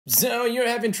So you're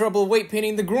having trouble weight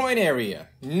painting the groin area.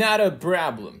 Not a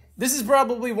problem. This is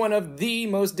probably one of the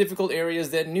most difficult areas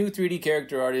that new 3D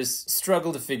character artists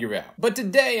struggle to figure out. But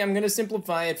today I'm going to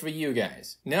simplify it for you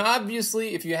guys. Now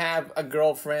obviously if you have a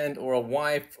girlfriend or a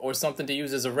wife or something to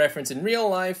use as a reference in real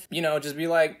life, just be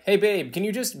like, hey babe, can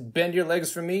you just bend your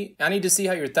legs for me? I need to see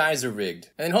how your thighs are rigged.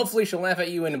 And then hopefully she'll laugh at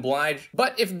you and oblige.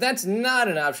 But if that's not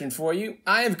an option for you,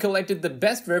 I have collected the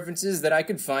best references that I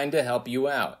could find to help you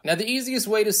out. Now the easiest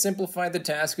way to simplify the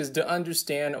task is to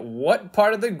understand what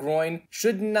part of the groin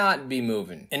should not be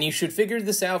moving. And you should figure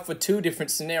this out for two different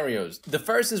scenarios. The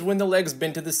first is when the legs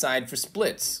bend to the side for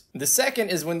splits. The second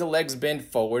is when the legs bend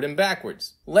forward and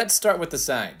backwards. Let's start with the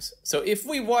sides. So if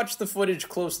we watch the footage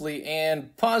closely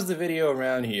and pause the video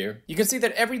around here, you can see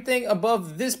that everything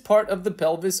above this part of the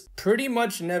pelvis pretty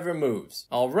much never moves.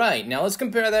 Alright, now let's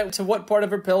compare that to what part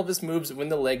of her pelvis moves when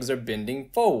the legs are bending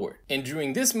forward. And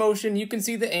during this motion, you can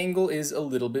see the angle is a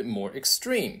little bit more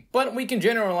extreme. But we can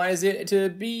generalize it to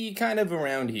be kind of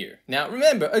around here. Now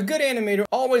remember, a good animator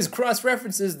always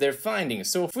cross-references their findings.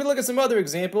 So if we look at some other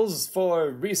examples for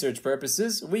research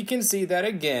purposes, we can see that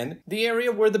again, the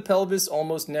area where the pelvis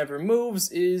almost never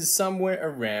moves is somewhere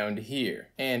around here.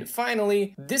 And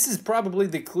finally, this is probably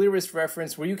the clearest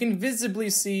reference where you can visibly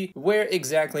see where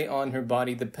exactly on her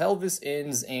body the pelvis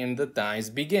ends and the thighs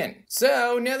begin.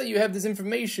 So now that you have this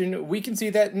information, we can see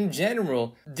that in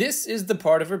general, this is the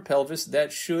part of her pelvis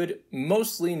that should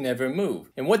mostly never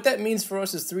move. And what that means for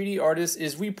us as 3D artists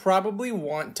is we probably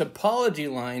want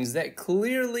topology lines that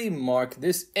clearly mark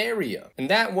this area. And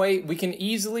that way we can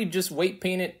easily just weight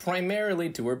paint it primarily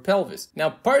to her pelvis. Now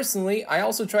personally, I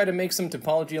also try to make some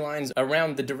topology lines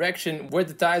around the direction where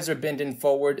the thighs are bending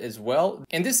forward as well.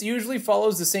 And this usually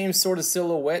follows the same sort of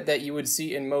silhouette that you would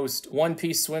see in most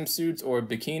one-piece swimsuits or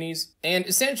bikinis. And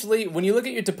essentially, when you look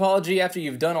at your topology after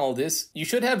you've done all this, you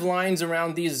should have lines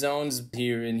around these zones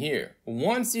here and here.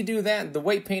 Once you do that, the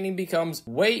weight painting becomes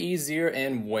way easier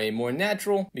and way more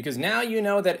natural, because now you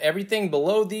know that everything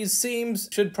below these seams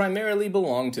should primarily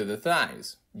belong to the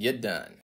thighs. You're done.